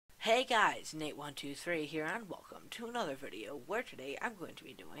Hey guys, Nate123 here, and welcome to another video where today I'm going to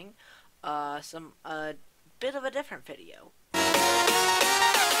be doing a bit of a different video.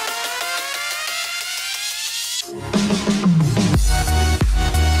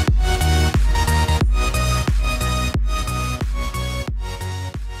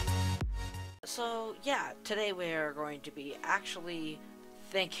 So yeah, today we are going to be actually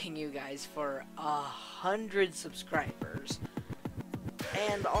thanking you guys for 100 subscribers.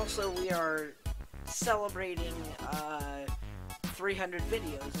 And also we are celebrating 300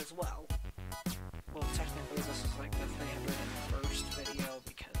 videos as well. Well, technically this is like the 301st video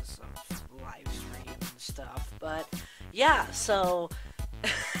because of live stream and stuff. But yeah, so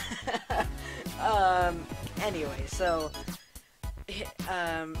anyway, so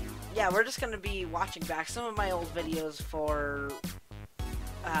yeah, we're just gonna be watching back some of my old videos for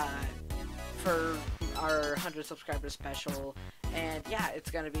our 100 subscribers special. And yeah,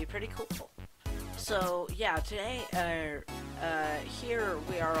 it's gonna be pretty cool. So yeah, today, here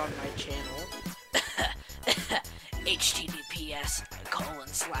we are on my channel,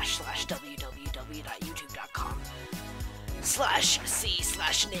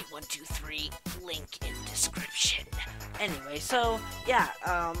 https://www.youtube.com/c/Nate123, link in description. Anyway, so yeah,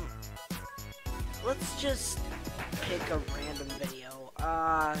 let's just pick a random video.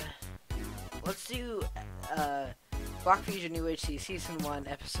 Let's do Block Fusion UHC Season 1,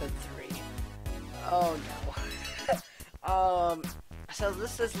 Episode 3. Oh no. So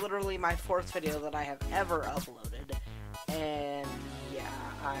this is literally my 4th video that I have ever uploaded. And yeah,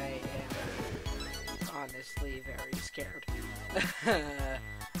 I am honestly very scared.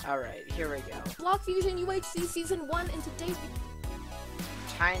 Alright, here we go. Block Fusion UHC Season 1, and today...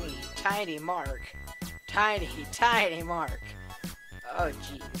 Tiny Mark. Tiny Mark. Oh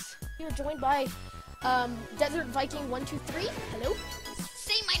jeez. You're joined by... Desert Viking 123. Hello.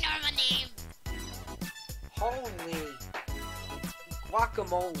 Say my normal name. Holy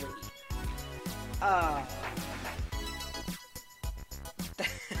guacamole.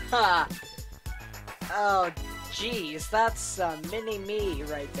 Oh, jeez, that's mini me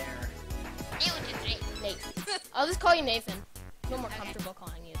right there. Nathan. I'll just call you Nathan. Feel more comfortable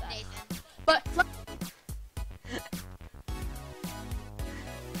calling you that. Nathan. But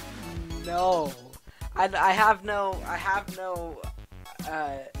No. I have no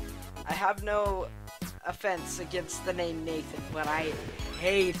offense against the name Nathan, but I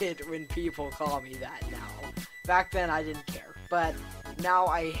hate it when people call me that now. Back then I didn't care, but now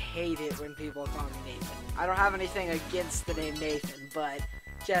I hate it when people call me Nathan. I don't have anything against the name Nathan, but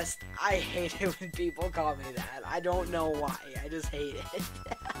just, I hate it when people call me that. I don't know why, I just hate it.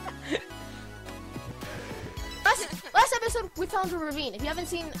 last episode we found a ravine. If you haven't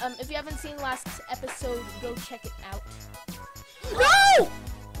seen last episode, go check it out. No!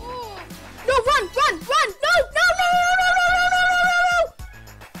 No, run! No!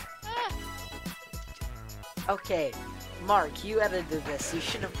 Okay, Mark, you edited this. You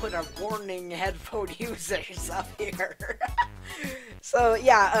should have put a warning headphone users up here. So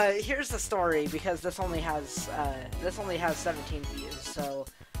yeah, here's the story, because this only has 17 views. So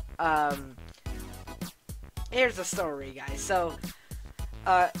here's the story, guys. So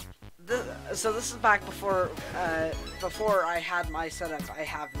this is back before I had my setup I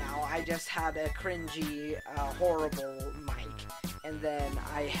have now. I just had a cringy, horrible mic, and then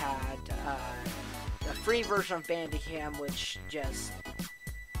I had a free version of Bandicam, which just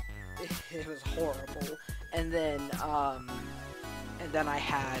it was horrible. And then I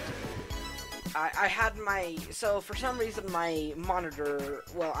had my, so for some reason my monitor,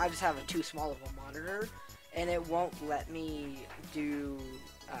 well, I just have a too small of a monitor, and it won't let me do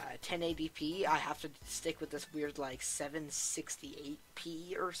 1080p. I have to stick with this weird like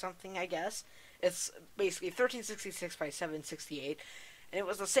 768p or something, I guess. It's basically 1366 by 768, and it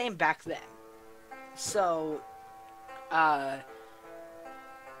was the same back then. So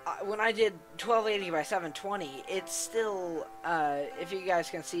when I did 1280 by 720, it's still, if you guys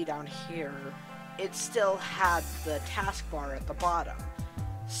can see down here, it still had the taskbar at the bottom.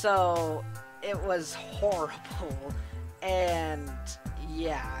 So it was horrible, and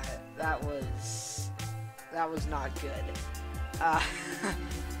yeah, that was not good.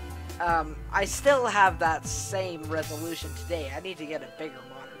 I still have that same resolution today. I need to get a bigger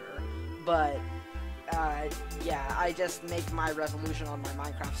monitor, but yeah, I just make my resolution on my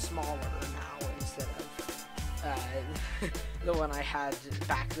Minecraft smaller now instead of the one I had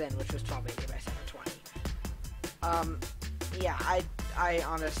back then, which was 1280 by 720. Yeah, I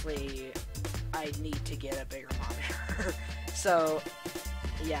honestly, I need to get a bigger monitor. So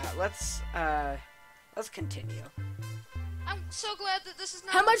yeah, let's continue. I'm so glad that this is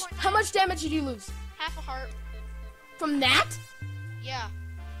not. How much damage did you lose? Half a heart. From that? Yeah.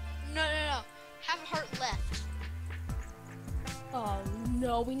 No. Half a heart left. Oh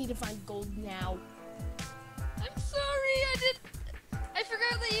no, we need to find gold now. I'm sorry, I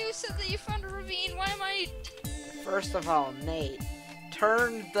forgot that you said that you found a ravine. Why am I? First of all, Nate,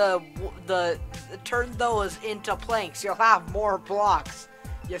 turn turn those into planks. You'll have more blocks.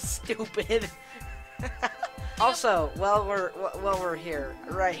 You stupid. Also, while we're here,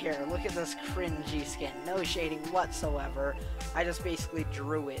 right here, look at this cringy skin. No shading whatsoever. I just basically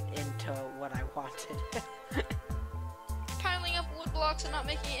drew it into what I wanted. Piling up wood blocks and not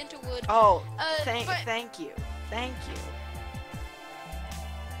making it into wood. Oh, but- thank you.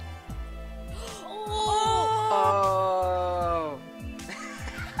 Oh. Oh.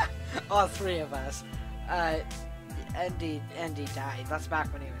 All three of us. Andy died. That's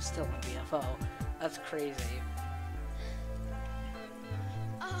back when he was still a BFO. That's crazy.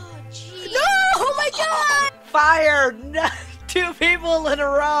 Oh, jeez. No! Oh my god! Fire! No, 2 people in a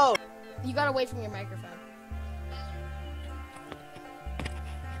row! You got away from your microphone.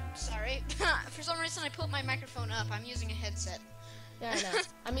 Sorry. For some reason, I put my microphone up. I'm using a headset. Yeah, I know.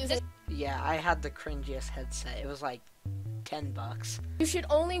 I'm using. Yeah, I had the cringiest headset. It was like $10. You should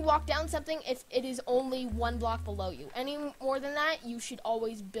only walk down something if it is only 1 block below you. Any more than that, you should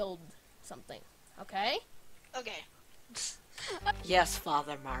always build something. Okay? Okay. Yes,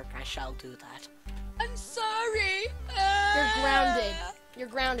 Father Mark, I shall do that. I'm sorry. You're grounded. You're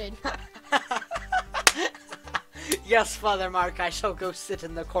grounded. Yes, Father Mark, I shall go sit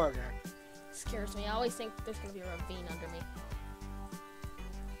in the corner. Scares me. I always think there's gonna be a ravine under me.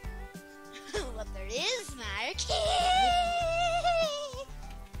 What there is, Mark.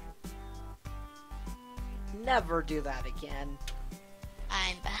 Never do that again.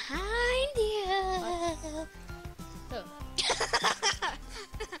 I'm behind you. Oh.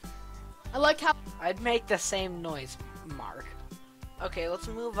 I like how. I'd make the same noise, Mark. Okay, let's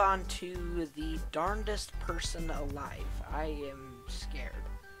move on to the darndest person alive. I am scared.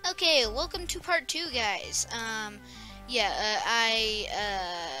 Okay, welcome to part 2, guys. I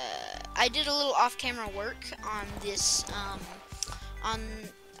did a little off-camera work on this, on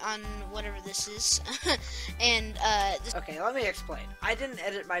whatever this is, and this. Okay, let me explain. I didn't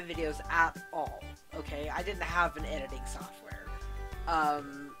edit my videos at all. Okay, I didn't have an editing software.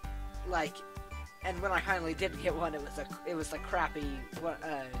 And when I finally did get one, it was a crappy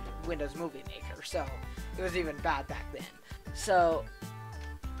Windows Movie Maker, so it was even bad back then. So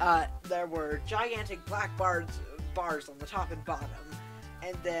there were gigantic black bars on the top and bottom,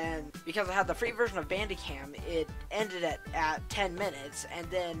 and then because I had the free version of Bandicam, it ended at 10 minutes, and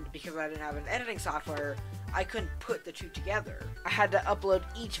then because I didn't have an editing software, I couldn't put the two together. I had to upload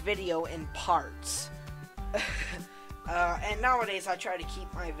each video in parts. And nowadays I try to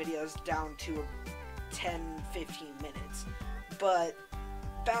keep my videos down to 10-15 minutes, but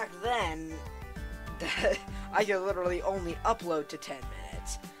back then I could literally only upload to 10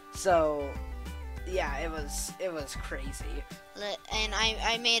 minutes, so yeah, it was crazy. And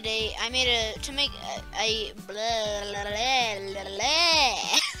I made a to make a blah, blah, blah, blah.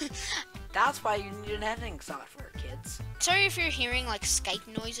 That's why you need an editing software, kids. Sorry if you're hearing like Skype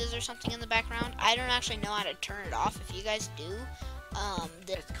noises or something in the background. I don't actually know how to turn it off. If you guys do,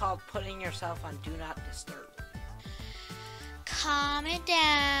 it's called putting yourself on Do Not Disturb. Calm it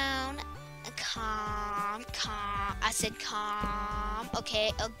down. Calm. I said calm.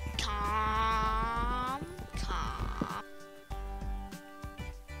 Okay, calm.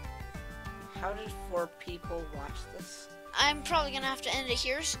 How did 4 people watch this? I'm probably gonna have to end it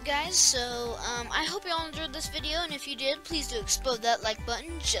here, guys. So, I hope you all enjoyed this video, and if you did, please do explode that like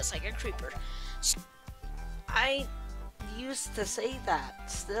button just like a creeper. I used to say that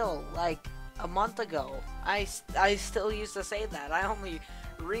still, like a month ago. I still used to say that. I only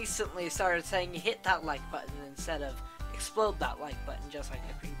recently started saying hit that like button instead of explode that like button just like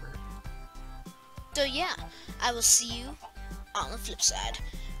a creeper. So yeah, I will see you on the flip side.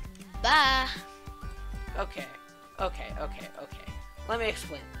 Bye. Okay. Let me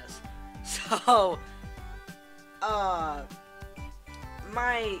explain this.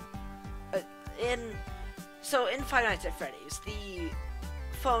 So, in Five Nights at Freddy's, the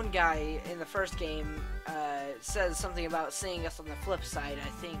phone guy in the first game says something about seeing us on the flip side. I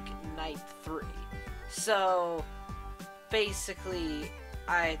think night 3. So basically,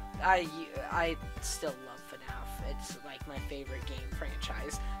 I still love FNAF. It's like my favorite game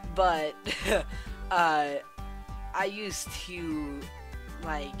franchise. But I used to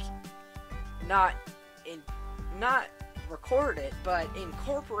like not record it, but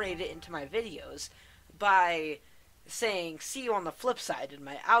incorporate it into my videos by saying "see you on the flip side" in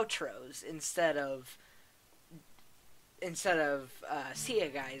my outros instead of "see you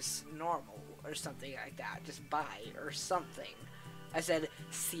guys normal" or something like that. Just bye or something. I said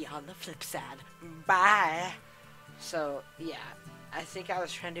 "see you on the flip side, bye." So yeah, I think I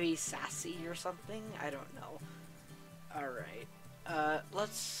was trying to be sassy or something. I don't know. All right.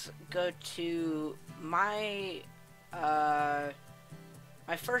 Let's go to my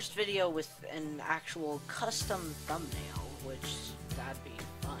my first video with an actual custom thumbnail, which that'd be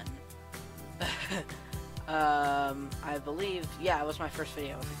fun. I believe, yeah, it was my first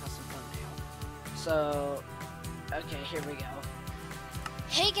video with a custom thumbnail. So, okay, here we go.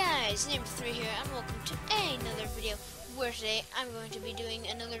 Hey guys, Number 3 here, and welcome to another video where today I'm going to be doing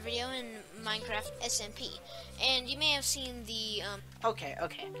another video in Minecraft SMP. And you may have seen the, Okay,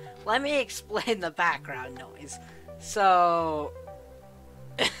 let me explain the background noise. So,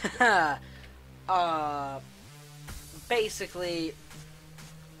 basically,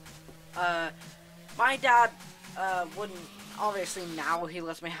 my dad, wouldn't, obviously now he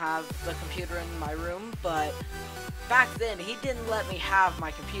lets me have the computer in my room, but back then he didn't let me have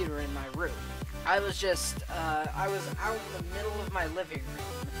my computer in my room. I was just, I was out in the middle of my living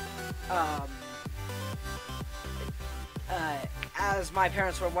room, as my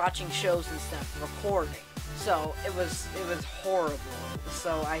parents were watching shows and stuff, recording. So it was horrible.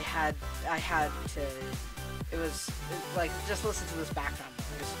 So I had to, it was like, just listen to this background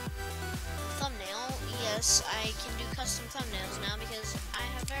noise. thumbnail. Yes, I can do custom thumbnails now because I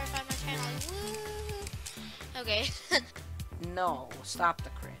have verified my channel. Woo! Okay. No, stop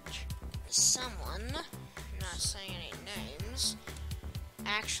the cringe. Someone, not saying any names,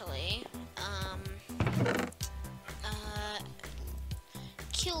 actually,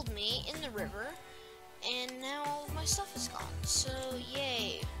 killed me in the river, and now all of my stuff is gone, so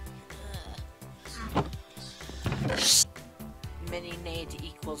yay. Mini nade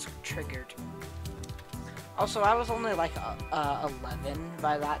equals triggered. Also, I was only like 11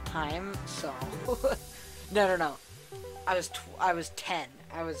 by that time, so no. I was 10.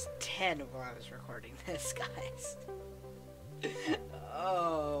 I was 10 while I was recording this, guys.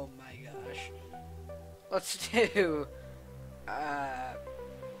 Oh my gosh. Let's do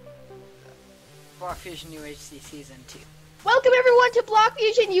Block Fusion UHC Season 2. Welcome everyone to Block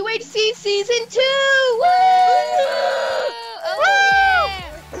Fusion UHC Season 2! Woo!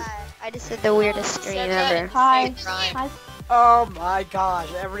 I just did the weirdest screen ever. Hi. Oh my gosh,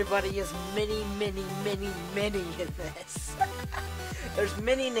 everybody is mini in this. There's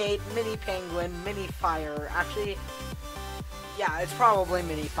Mini Nate, Mini Penguin, Mini Fire. Actually, yeah, it's probably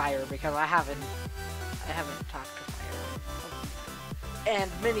Mini Fire because I haven't talked to Fire.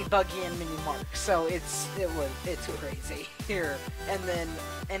 And Mini Buggy and Mini Mark. So it's crazy here. And then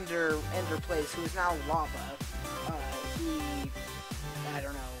Ender Plays, who is now Lava. I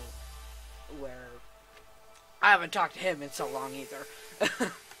don't know where. I haven't talked to him in so long either.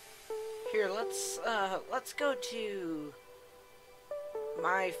 Here, let's go to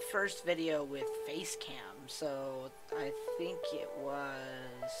my first video with face cam. So I think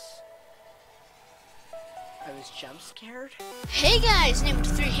I was jump scared. Hey guys, Number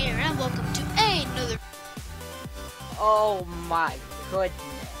 3 here, and welcome to another. Oh my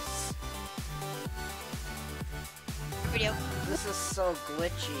goodness. Video. This is so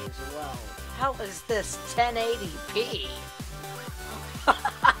glitchy as well. How is this 1080p?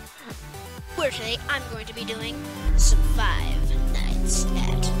 Where today I'm going to be doing some Five Nights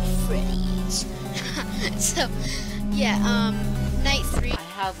at Freddy's. So, yeah, night 3. I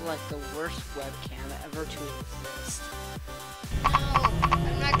have like the worst webcam ever to exist. No,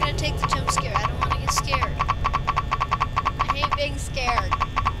 I'm not gonna take the jump scare. I don't want to get scared. I hate being scared.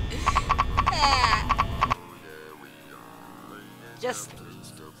 Just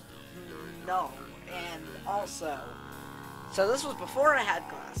no. And also, so this was before I had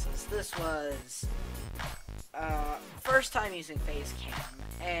glasses. This was first time using face cam,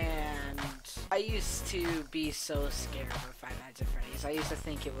 and I used to be so scared of Five Nights at Freddy's. I used to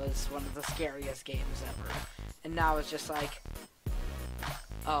think it was one of the scariest games ever, and now it's just like,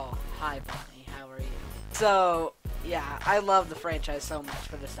 oh, hi Bonnie, how are you? So yeah, I love the franchise so much,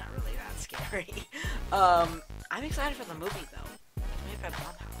 but it's not really that scary. I'm excited for the movie though. It's made by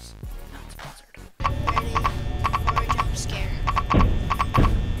Blumhouse, not sponsored. Ready for a jump scare?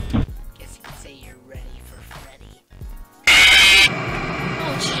 Guess you could say you're ready for Freddy.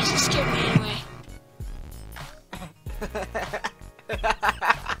 Oh jeez, it scared me anyway.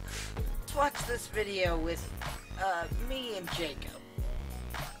 Let's watch this video with me and Jacob.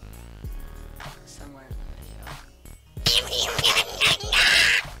 Somewhere in the video.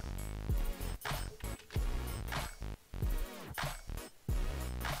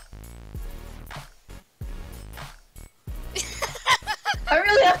 I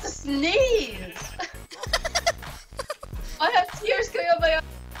really have to sneeze. I have tears coming out my eyes.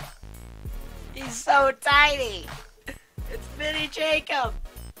 He's so tiny. It's Mini Jacob.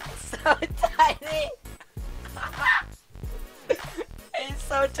 So tiny. He's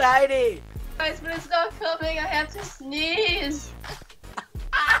so tiny. Guys, but it's not coming. I have to sneeze.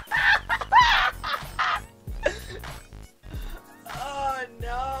 Oh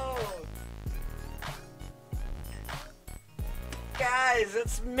no. Guys,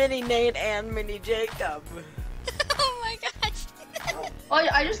 it's Mini Nate and Mini Jacob. Oh my gosh. Oh,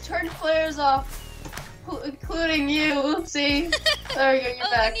 I just turned flares off, including you. Oopsie. There you go, you're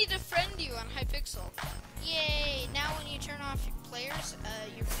Oh, back. I need to friend you on Hypixel. Yay! Now when you turn off your players,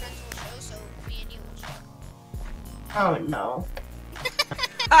 your friends will show, so me and you will show. Oh no.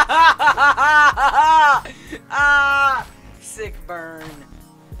 Ah, sick burn.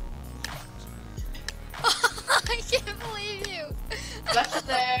 I can't believe you. Left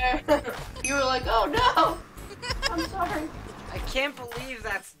there. You were like, oh no. I'm sorry. I can't believe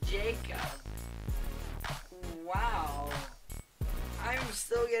that's Jacob. Wow. I'm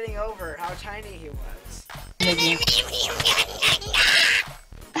still getting over how tiny he was.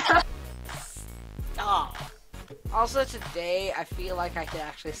 Stop. Also today, I feel like I could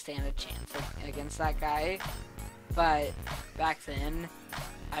actually stand a chance against that guy. But back then,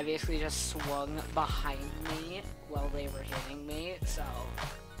 I basically just swung behind me while they were hitting me, so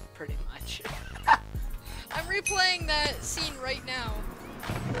pretty much. I'm replaying that scene right now.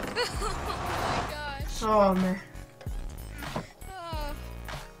 Oh my gosh. Oh man. Oh.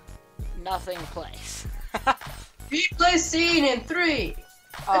 Nothing plays. Replay scene in 3,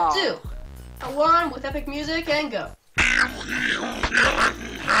 Oh. 2, 1 with epic music and go.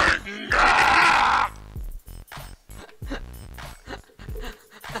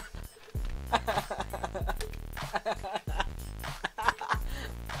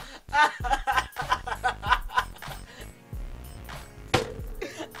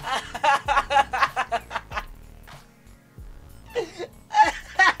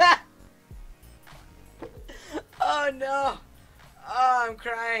 Oh no! Oh, I'm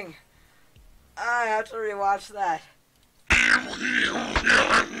crying. I have to rewatch that.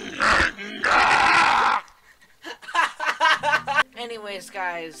 Anyways,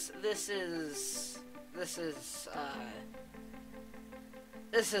 guys, this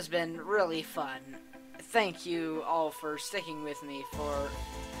has been really fun. Thank you all for sticking with me for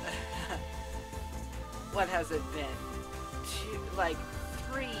what has it been? Like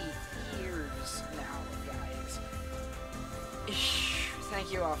 3 years now, guys.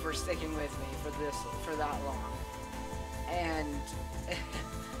 Thank you all for sticking with me for that long. And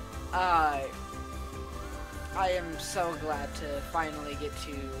I am so glad to finally get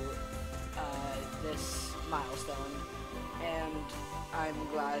to this milestone, and I'm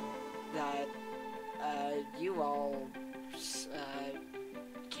glad that you all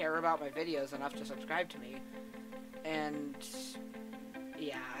care about my videos enough to subscribe to me. And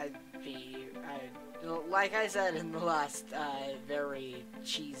yeah, like I said in the last very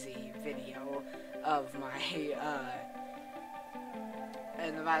cheesy video of my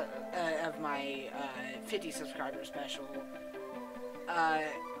 50 subscriber special,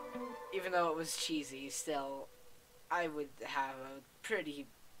 even though it was cheesy, still I would have a pretty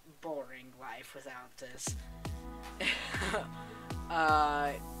boring life without this.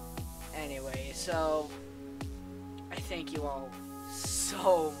 Anyway, so I thank you all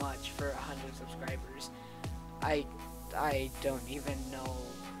so much for 100 subscribers. I don't even know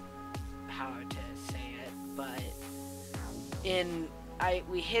how to say it, but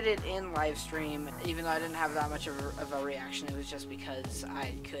we hit it in live stream, even though I didn't have that much of a reaction. It was just because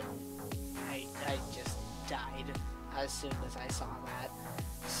I just died as soon as I saw that.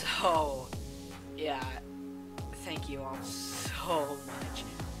 So yeah, thank you all so much.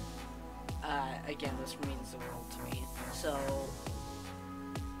 Again, this means the world to me. So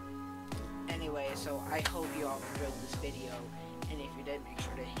anyway, so I hope you all enjoyed this video, and if you did, make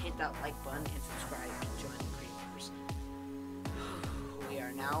sure to hit that like button and subscribe and join the creators. We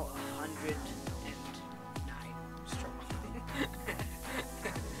are now 109 strong.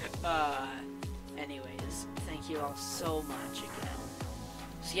 Anyways, thank you all so much again.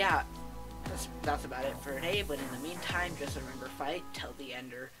 So yeah, that's about it for today, but in the meantime, just remember, fight till the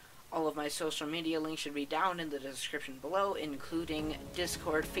ender. All of my social media links should be down in the description below, including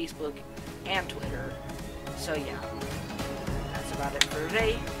Discord, Facebook, and Twitter. So yeah, that's about it for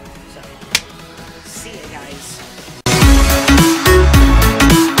today. So, see ya guys.